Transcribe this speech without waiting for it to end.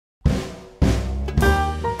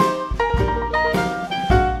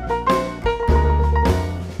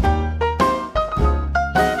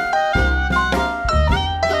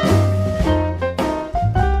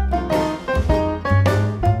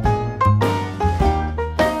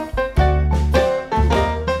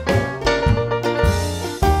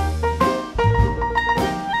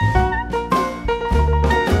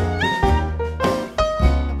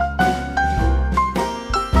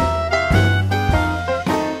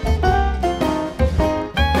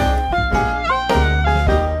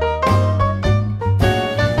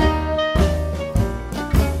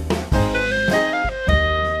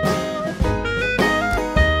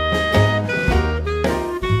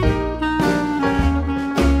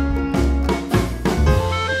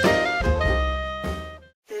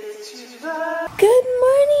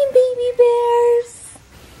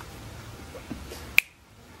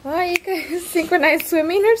synchronized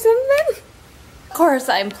swimming or something? Of course,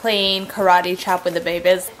 I'm playing karate chop with the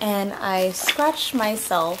babies, and I scratched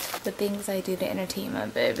myself with things I do to entertain my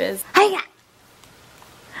babies. Hiya!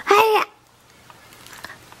 Hiya!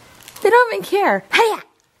 They don't even care. Hiya!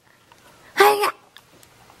 Hiya!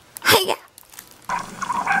 Hiya!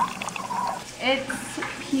 It's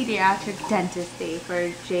pediatric dentist day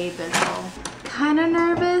for Jay Bizzle. Kinda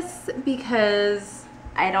nervous because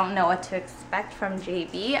I don't know what to expect from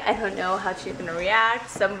JB. I don't know how she's gonna react.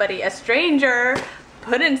 Somebody, a stranger,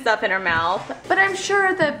 putting stuff in her mouth. But I'm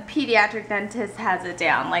sure the pediatric dentist has it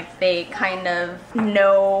down. Like, they kind of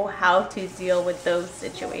know how to deal with those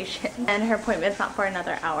situations. And her appointment's not for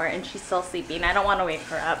another hour and she's still sleeping. I don't want to wake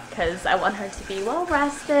her up because I want her to be well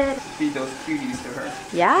rested. Feed those cuties to her.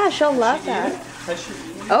 Yeah, she'll love that.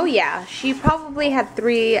 Oh yeah, she probably had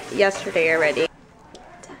 3 yesterday already.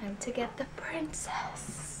 Time to get the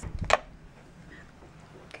princess.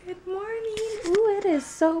 Good morning. Ooh, it is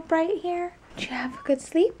so bright here. Did you have a good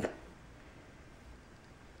sleep?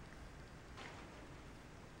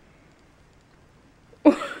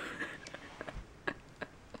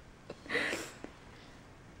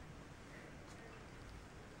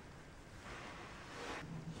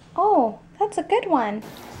 Oh, that's a good one.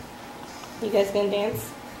 You guys gonna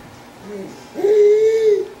dance?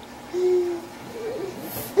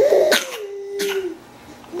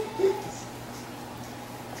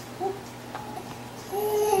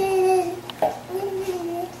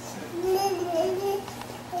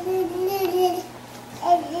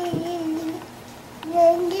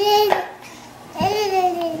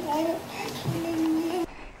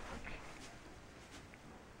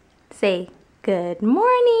 Say good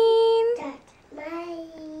morning. Good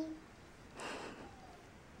morning.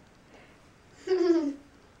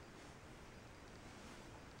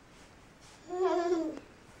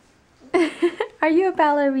 Are you a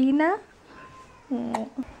ballerina? Oh,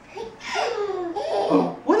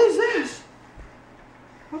 what is this?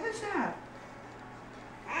 What is that?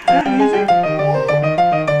 Is that music?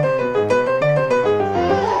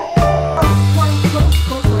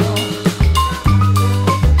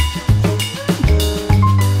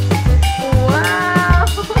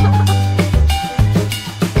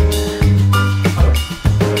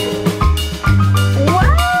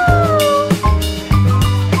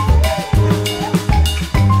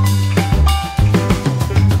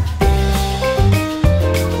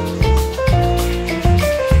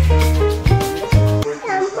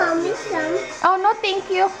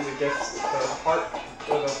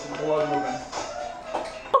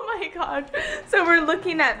 Oh my god. So we're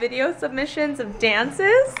looking at video submissions of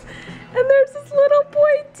dances and there's this little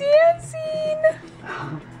boy dancing.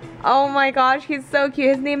 Oh my gosh, he's so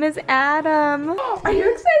cute. His name is Adam. Are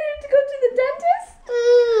you excited to go to the dentist?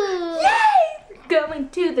 Yay! We're going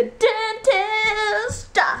to the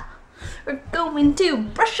dentist. We're going to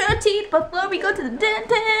brush our teeth before we go to the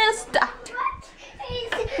dentist.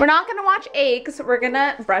 We're not gonna watch eggs, we're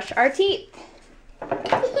gonna brush our teeth. No.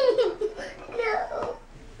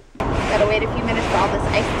 Gotta wait a few minutes for all this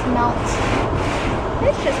ice to melt.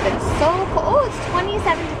 It's just been so cold. Oh, it's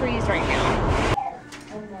 27 degrees right now.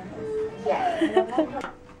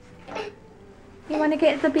 You wanna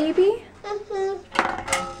get the baby?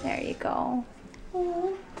 There you go.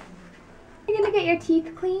 You're gonna get your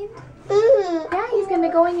teeth cleaned? Yeah, he's gonna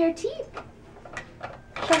go in your teeth.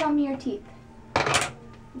 Show mommy your teeth.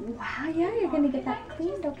 Wow, yeah, you're gonna get that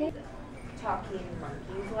cleaned, okay? Talking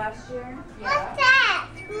monkeys last year. What's that?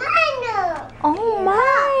 Mine. Oh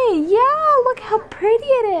my, yeah, look how pretty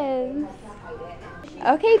it is.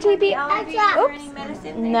 Okay, JB.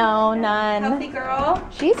 Oops. No, none. Healthy girl.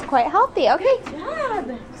 She's quite healthy, okay. Good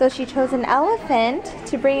job. So she chose an elephant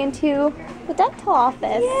to bring into the dental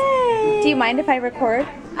office. Yay. Do you mind if I record?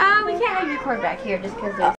 We can't have you record back here just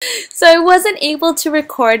because there's... So I wasn't able to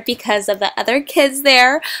record because of the other kids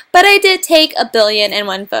there, but I did take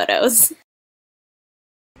 1,000,001 photos.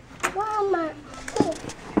 Mama.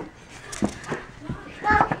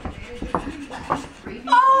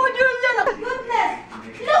 Oh, you little goodness!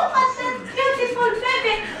 Look at that beautiful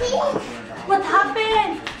baby! What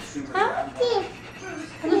happened? Huh?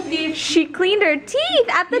 She cleaned her teeth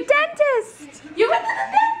at the dentist. You went to the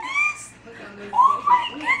dentist? Oh my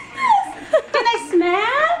goodness! Can I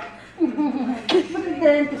smell?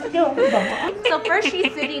 So first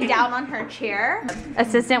she's sitting down on her chair.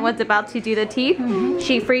 Assistant was about to do the teeth.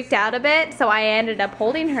 She freaked out a bit, so I ended up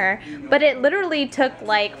holding her. But it literally took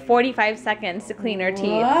like 45 seconds to clean her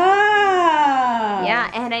teeth. Wow! Yeah,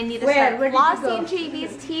 and I need to start flossing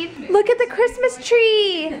JB's teeth. Look at the Christmas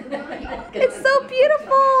tree! It's so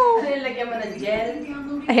beautiful!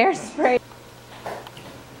 Hairspray.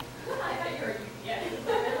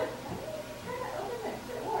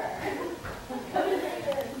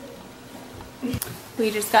 We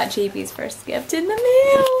just got JB's first gift in the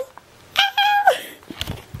mail.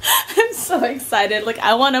 I'm so excited. Like,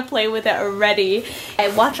 I want to play with it already. I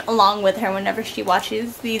watch along with her whenever she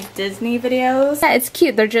watches these Disney videos. Yeah, it's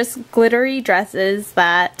cute. They're just glittery dresses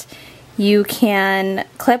that you can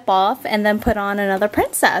clip off and then put on another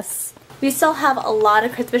princess. We still have a lot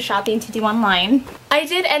of Christmas shopping to do online. I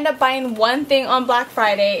did end up buying one thing on Black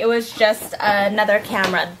Friday. It was just another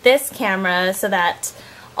camera. This camera, so that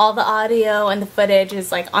all the audio and the footage is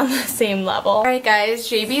like on the same level. Alright guys,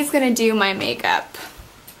 JB's gonna do my makeup.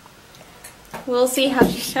 We'll see how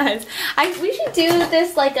she does. We should do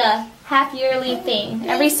this like a half-yearly thing.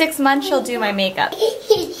 Every 6 months she'll do my makeup.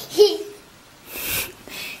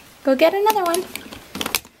 Go get another one.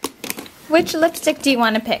 Which lipstick do you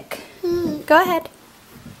want to pick? Go ahead.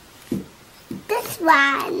 This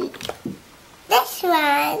one. This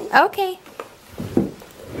one. Okay.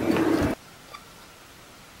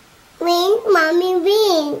 Wing, mommy,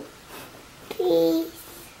 wing. Please.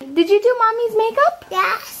 Did you do mommy's makeup?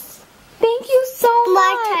 Yes. Thank you so More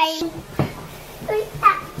much. time. 3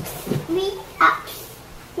 ups. 3 ups.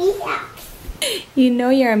 3 ups. You know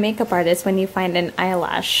you're a makeup artist when you find an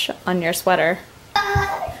eyelash on your sweater.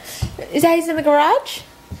 Is Daddy's in the garage?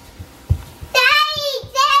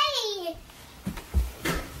 Daddy!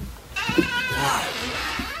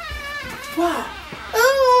 Wow.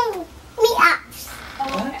 Me ups.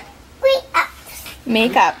 What? 3 ups.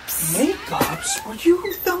 Makeups. Makeups? Were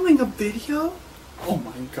you filming a video? Oh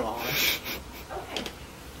my gosh.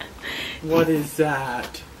 What is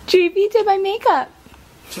that? JB did my makeup.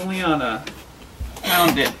 Juliana,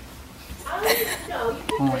 found it. Oh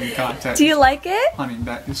my god, that Do you like it? honey,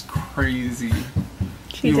 that is crazy.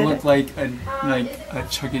 She You did look it. like a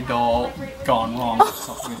Chucky doll gone wrong or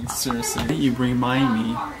something. Seriously, you remind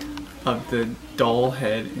me of the doll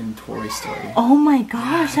head in Toy Story. Oh my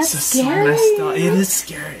gosh, that's It's just so scary. messed up. It is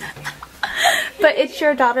scary. But it's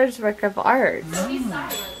your daughter's work of art.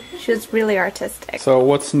 She was really artistic. So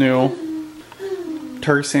what's new?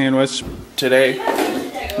 Turkey sandwich today.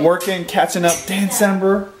 Working, catching up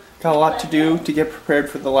Dancember. Got a lot to do to get prepared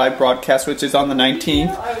for the live broadcast, which is on the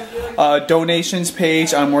 19th. Donations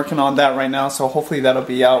page, I'm working on that right now, so hopefully that'll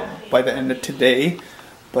be out by the end of today.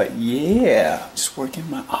 But yeah, just working in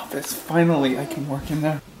my office. Finally, I can work in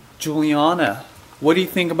there. Juliana, what do you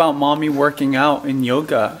think about mommy working out in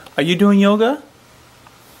yoga? Are you doing yoga?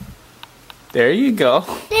 There you go.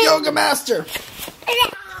 Yoga master.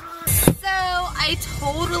 So I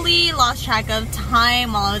totally lost track of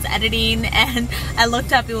time while I was editing, and I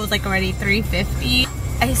looked up, it was like already 3:50.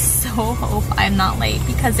 I so hope I'm not late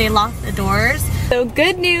because they locked the doors. So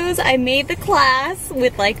good news, I made the class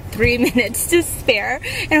with like 3 minutes to spare,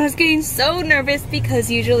 and I was getting so nervous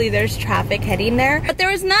because usually there's traffic heading there, but there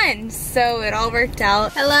was none, so it all worked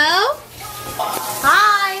out. Hello?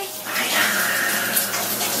 Hi.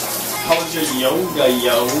 How was your yoga,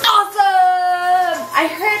 yo? Awesome!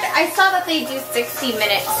 I saw that they do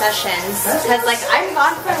 60-minute sessions because like I'm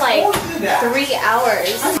gone for like 3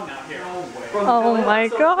 hours. Oh my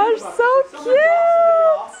gosh, so cute!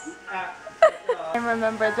 I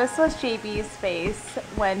remember this was JB's face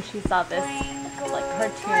when she saw this like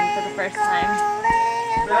cartoon for the first time.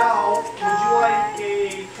 Val, would you like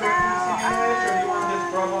a turkey sandwich or do you want this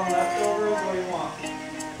grub on leftovers? What do you want?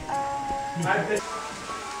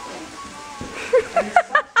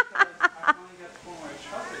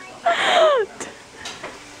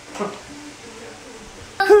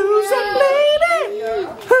 Who's that lady?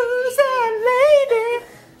 Who's that lady?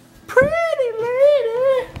 Pretty lady.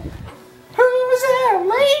 Who's that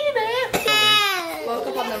lady? Woke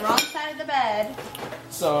up on the wrong side of the bed.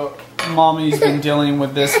 So, mommy's been dealing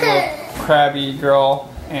with this little crabby girl,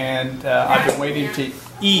 and I've been waiting to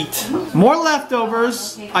eat more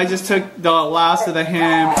leftovers. I just took the last of the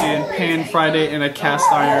ham and pan fried it in a cast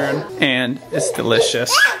iron, and it's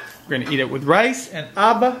delicious. We're gonna eat it with rice and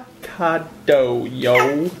avocado,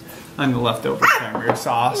 yo. And the leftover cranberry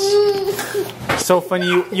sauce. So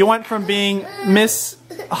funny, you went from being Miss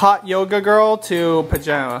Hot Yoga Girl to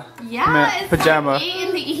pajama. Yeah, it's pajama. like 8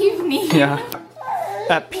 in the evening. Yeah.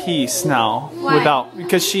 At peace now. Without,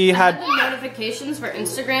 because she had notifications for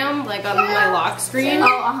Instagram, like on my lock screen.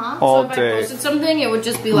 all So if I day. posted something, it would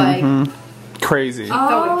just be like, Crazy. keep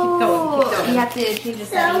going. You have to change the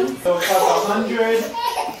settings. So it's like 100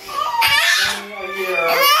 a year.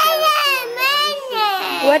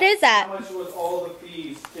 What is that? How much was all the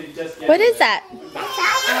fees to just get What is that?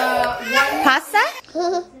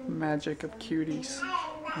 Pasta? Magic of cuties.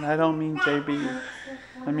 And I don't mean JB.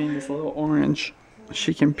 I mean this little orange.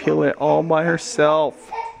 She can peel it all by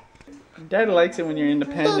herself. Dad likes it when you're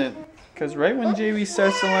independent. Because right when JB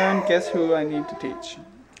starts to learn, guess who I need to teach?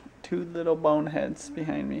 Two little boneheads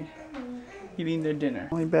behind me eating their dinner.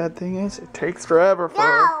 Only bad thing is it takes forever for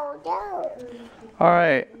her. No.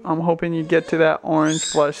 Alright, I'm hoping you get to that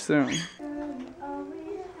orange blush soon.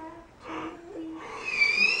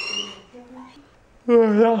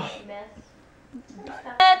 Let's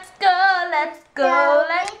go, let's go,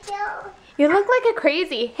 let's go. You look like a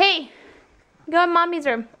crazy. Hey, go in mommy's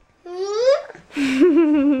room.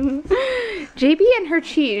 JB and her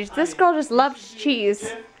cheese. This girl just loves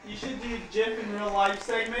cheese. You should do GIF in real life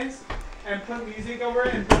segments and put music over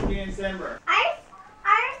it and put Dancember.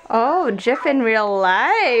 Oh, GIF in real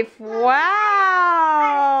life.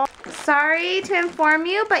 Wow. Sorry to inform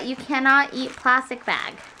you, but you cannot eat plastic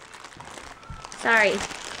bag. Sorry.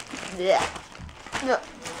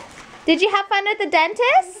 Did you have fun at the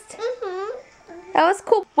dentist? That was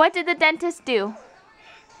cool. What did the dentist do?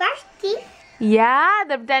 Brush teeth. Yeah,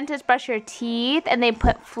 the dentist brushed your teeth and they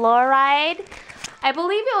put fluoride. I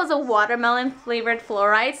believe it was a watermelon flavored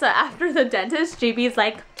fluoride. So after the dentist, JB's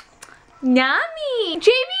like, yummy.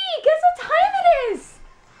 JB, guess what time it is?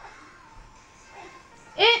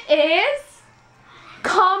 It is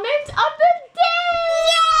comment of the day.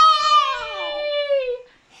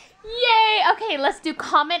 Yay! Okay, let's do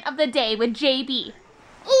comment of the day with JB.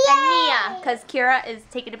 And Mia, because Kira is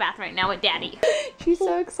taking a bath right now with Daddy. She's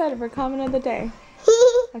so excited for comment of the day.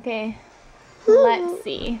 Okay, let's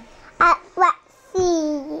see. Let's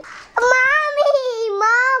see.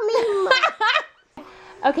 Mommy.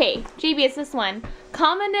 Okay, JB, it's this one.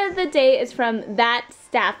 Comment of the day is from That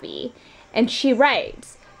Staffy. And she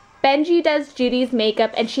writes, Benji does Judy's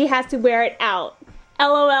makeup and she has to wear it out.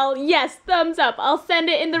 LOL, yes, thumbs up. I'll send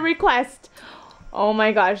it in the request. Oh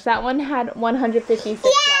my gosh, that one had 156 likes.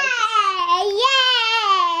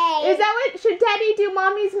 Yay! Is that what, should Daddy do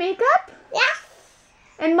mommy's makeup? Yes.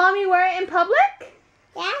 And mommy wear it in public?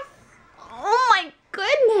 Yes. Oh my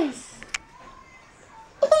goodness.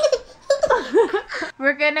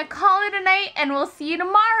 We're gonna call it a night and we'll see you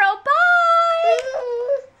tomorrow.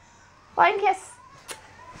 Bye. Bye and kiss.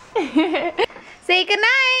 Say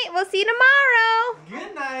goodnight. We'll see you tomorrow.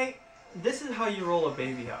 Good night. This is how you roll a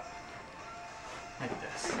baby up. Like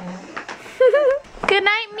this. Good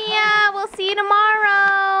night, Mia. We'll see you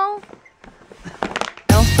tomorrow.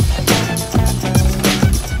 No.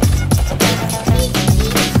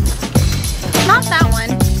 Not that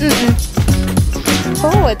one.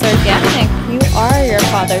 Oh, it's organic. You are your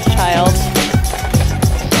father's child.